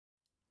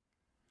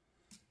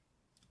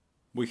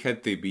We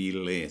had to be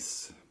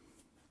less.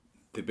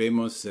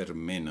 Debemos ser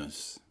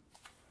menos.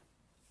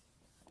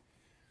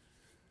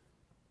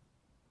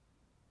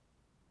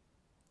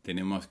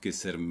 Tenemos que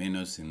ser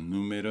menos en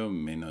número,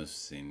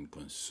 menos en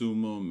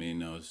consumo,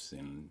 menos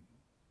en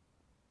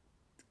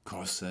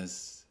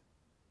cosas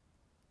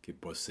que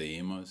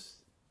poseemos.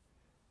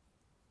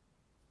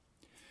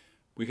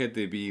 We had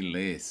to be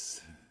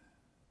less.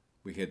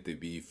 We had to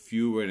be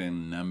fewer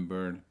in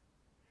number,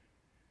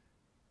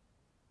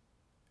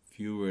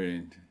 fewer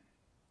in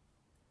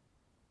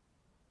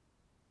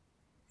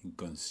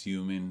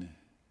consuming,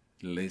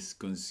 less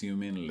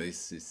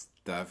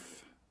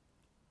stuff.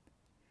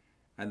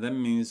 And that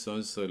means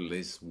also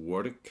less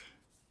work,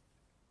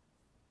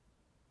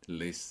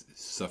 less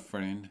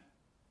suffering.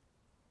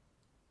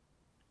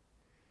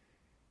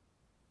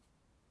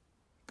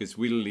 Because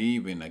we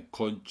live in a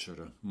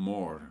culture of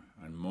more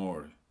and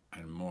more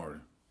and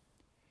more.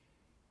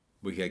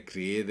 We have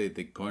created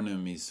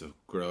economies of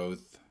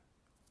growth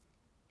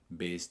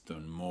based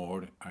on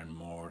more and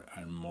more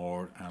and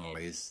more and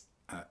less,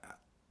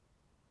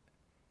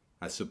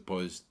 as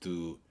opposed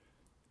to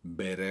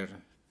better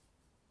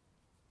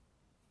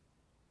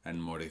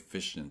and more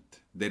efficient.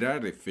 There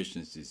are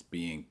efficiencies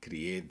being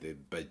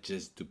created, but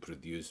just to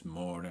produce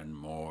more and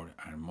more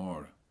and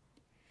more.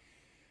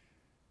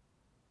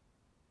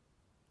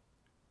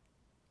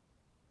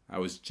 I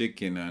was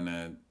checking on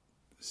a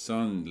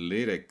song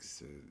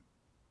lyrics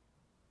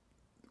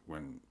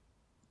when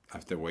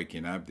after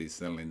waking up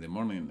this early in the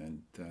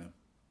morning,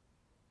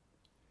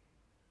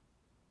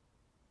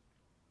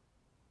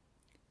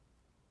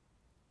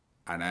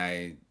 and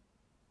I,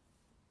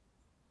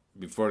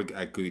 before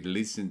I could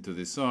listen to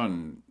the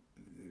song,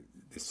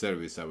 the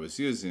service I was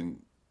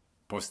using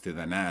posted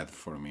an ad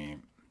for me,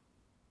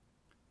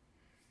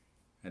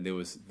 and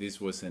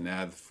this was an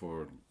ad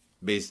for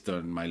based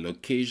on my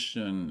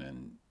location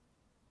and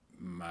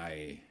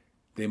my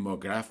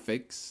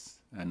demographics.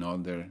 An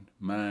older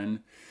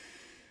man.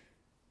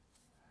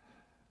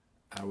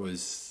 I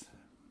was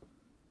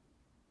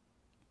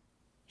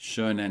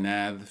shown an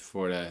ad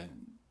for a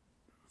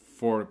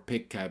Ford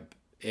pickup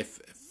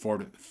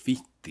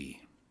F450.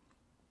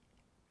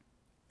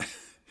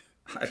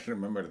 I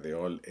remember the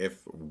old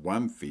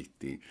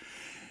F150.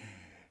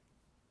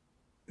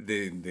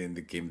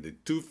 Then came the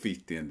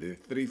 250 and the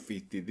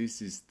 350.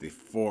 This is the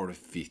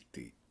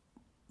 450.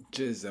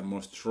 Just a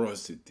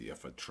monstrosity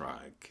of a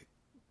truck.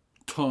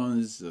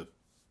 Tons of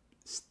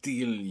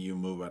steel you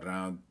move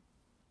around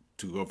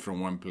to go from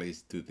one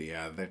place to the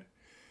other.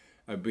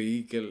 A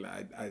vehicle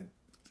I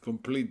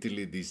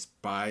completely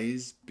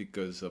despise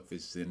because of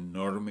its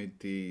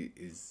enormity,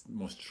 its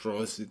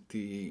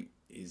monstrosity,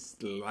 its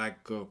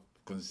lack of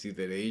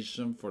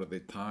consideration for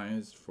the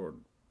times, for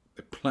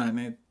the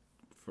planet,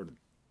 for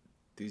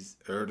this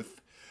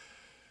earth.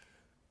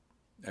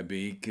 A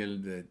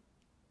vehicle it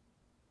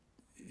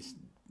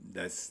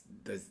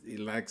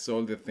lacks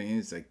all the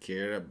things I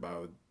care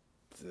about,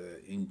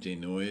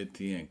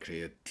 ingenuity and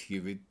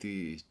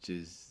creativity. It's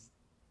just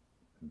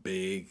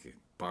big,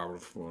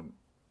 powerful,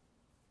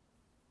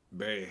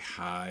 very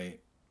high,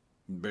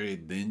 very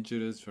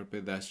dangerous for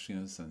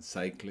pedestrians and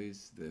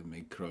cyclists that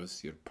may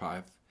cross your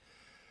path.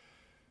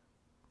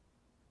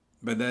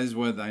 But that's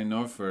what I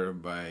offer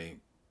by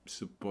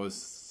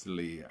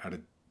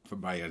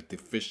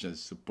artificial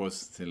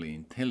supposedly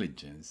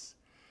intelligence.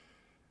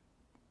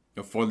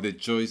 Of all the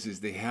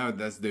choices they have,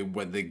 that's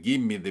what they give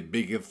me, the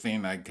biggest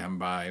thing I can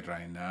buy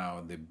right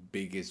now, the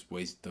biggest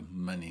waste of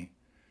money.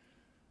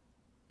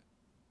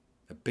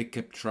 A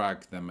pickup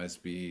truck that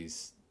must be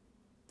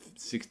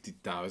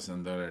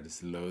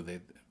 $60,000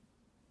 loaded,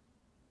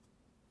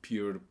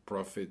 pure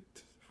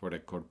profit for a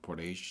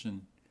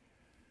corporation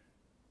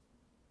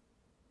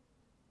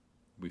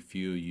with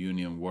few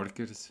union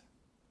workers.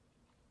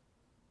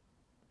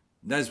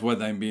 That's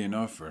what I'm being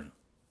offered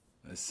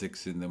at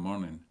 6 in the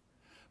morning.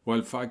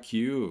 Well, fuck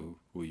you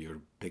with your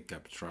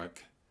pickup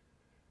truck,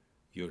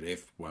 your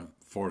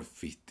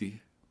F450.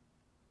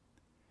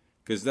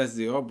 Because that's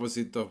the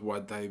opposite of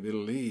what I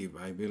believe.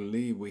 I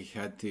believe we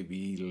had to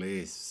be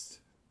less.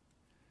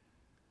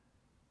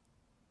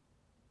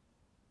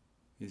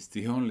 It's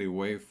the only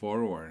way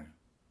forward.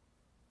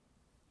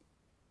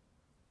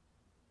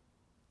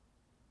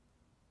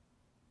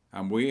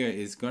 And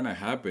it's going to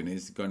happen.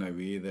 It's going to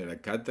be either a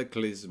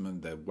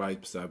cataclysm that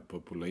wipes out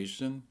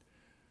population,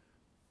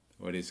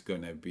 or it's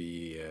going to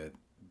be a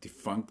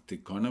defunct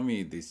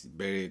economy, this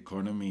very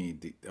economy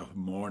of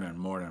more and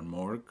more and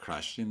more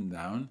crashing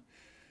down.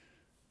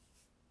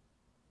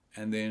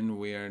 And then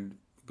we are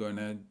going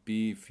to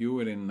be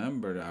fewer in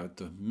number out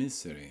of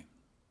misery.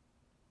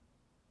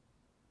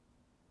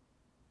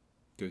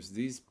 Because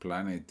this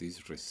planet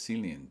is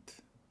resilient,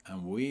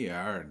 and we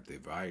are the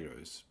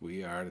virus,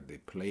 we are the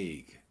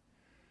plague.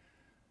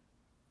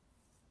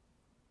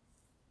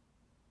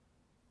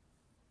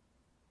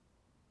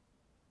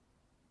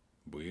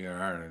 We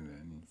are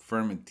an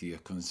infirmity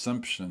of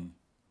consumption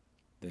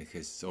that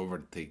has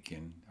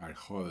overtaken our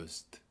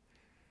host.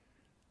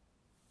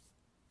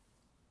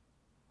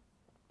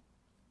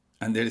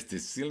 And there's the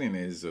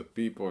silliness of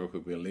people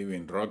who believe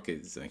in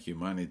rockets and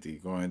humanity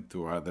going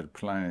to other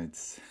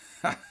planets.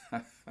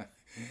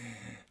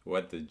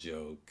 What a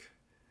joke.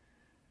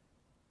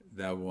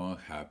 That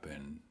won't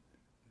happen.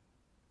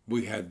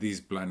 We have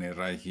this planet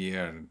right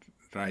here,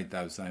 right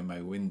outside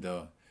my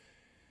window.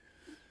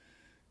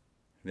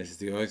 There's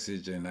the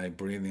oxygen I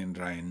breathe in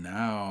right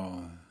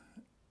now.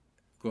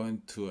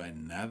 Going to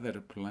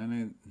another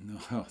planet?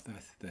 No,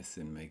 that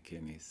doesn't make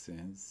any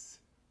sense.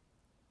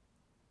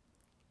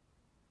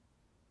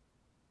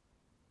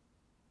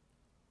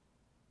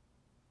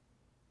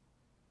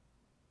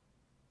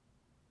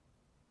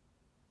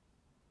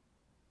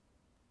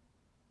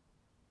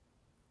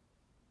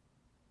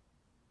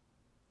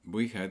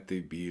 We had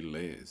to be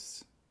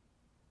less.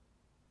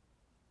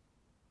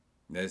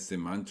 That's the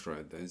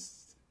mantra.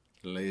 That's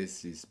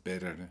less is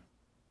better.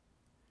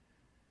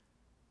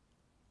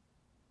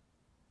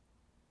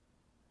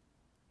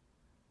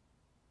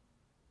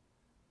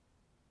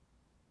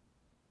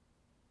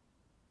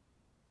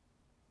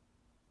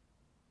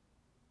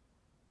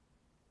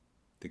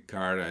 The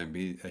car I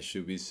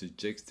should be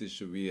suggested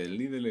should be a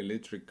little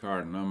electric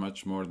car, not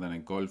much more than a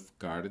golf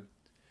cart,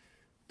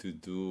 to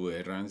do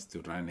errands,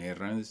 to run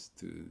errands,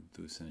 to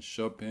do some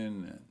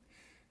shopping and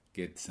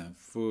get some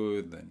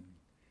food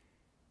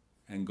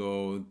and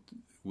go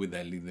with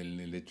a little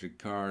electric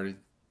car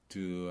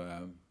to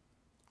a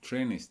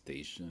train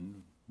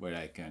station where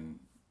I can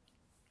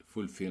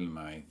fulfill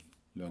my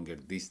longer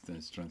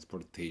distance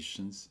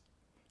transportation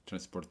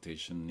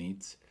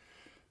needs.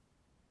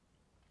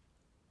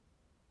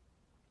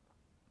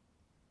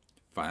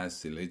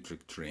 Fast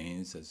electric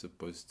trains as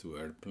opposed to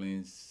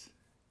airplanes.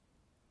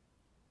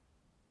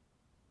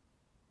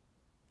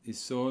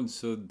 It's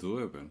also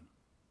doable.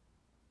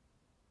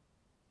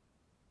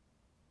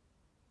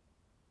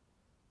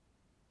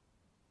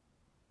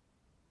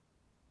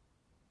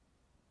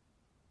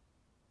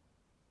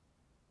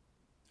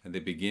 At the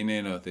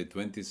beginning of the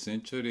 20th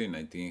century,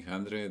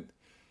 1900,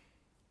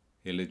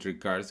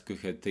 electric cars could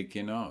have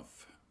taken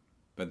off,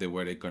 but there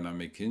were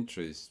economic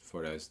interests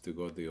for us to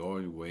go the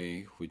old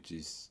way, which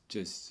is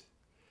just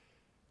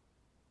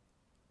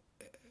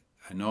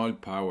an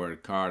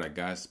oil-powered car, a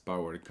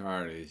gas-powered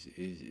car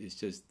is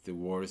just the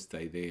worst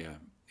idea.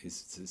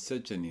 It's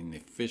such an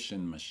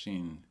inefficient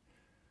machine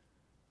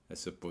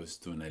as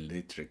opposed to an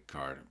electric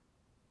car.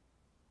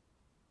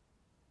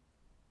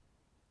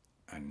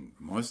 And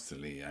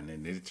mostly an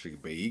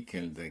electric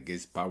vehicle that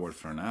gets power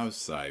from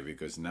outside,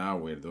 because now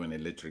we're doing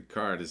electric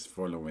cars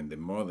following the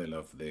model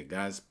of the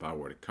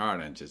gas-powered car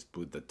and just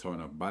put a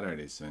ton of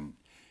batteries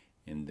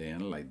in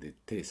them, like the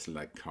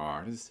Tesla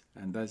cars,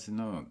 and that's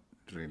not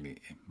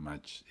really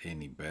much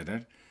any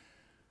better.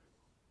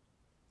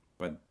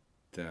 But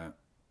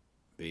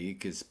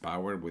vehicles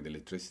powered with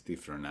electricity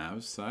from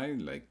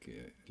outside, like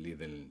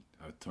little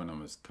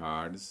autonomous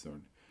cars or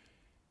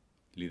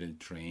little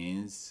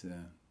trains,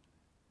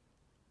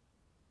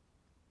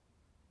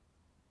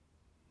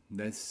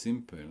 that's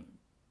simple.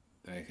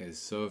 That has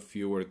so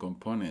fewer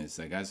components.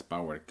 A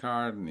gas-powered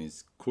car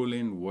needs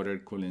cooling, water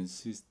cooling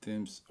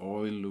systems,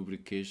 oil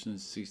lubrication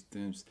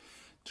systems,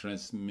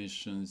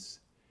 transmissions.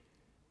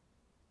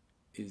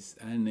 Is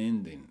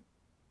unending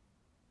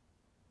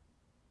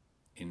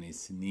in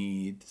its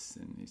needs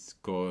and its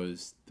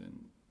cost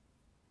and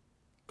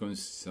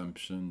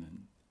consumption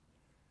and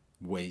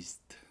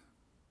waste.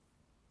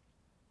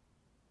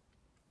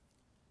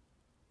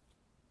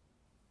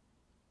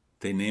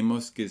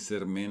 Tenemos que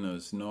ser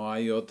menos, no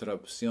hay otra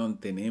opción,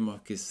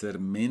 tenemos que ser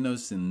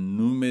menos en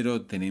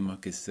número, tenemos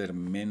que ser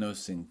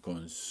menos en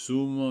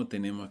consumo,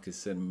 tenemos que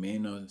ser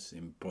menos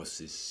en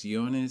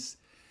posesiones.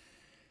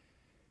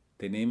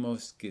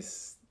 Tenemos que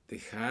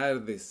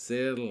dejar de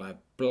ser la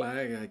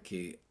plaga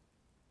que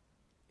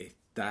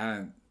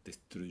está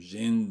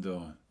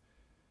destruyendo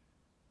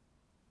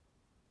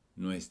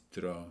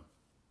nuestro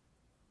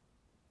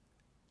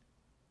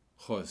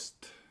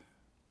host.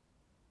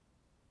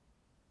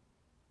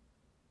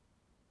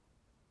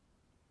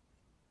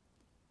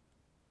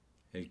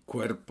 El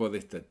cuerpo de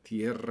esta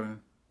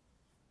tierra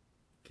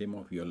que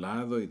hemos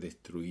violado y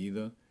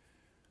destruido.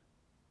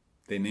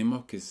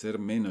 Tenemos que ser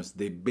menos,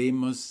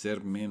 debemos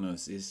ser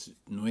menos, es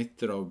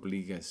nuestra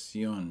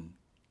obligación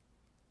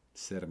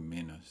ser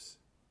menos.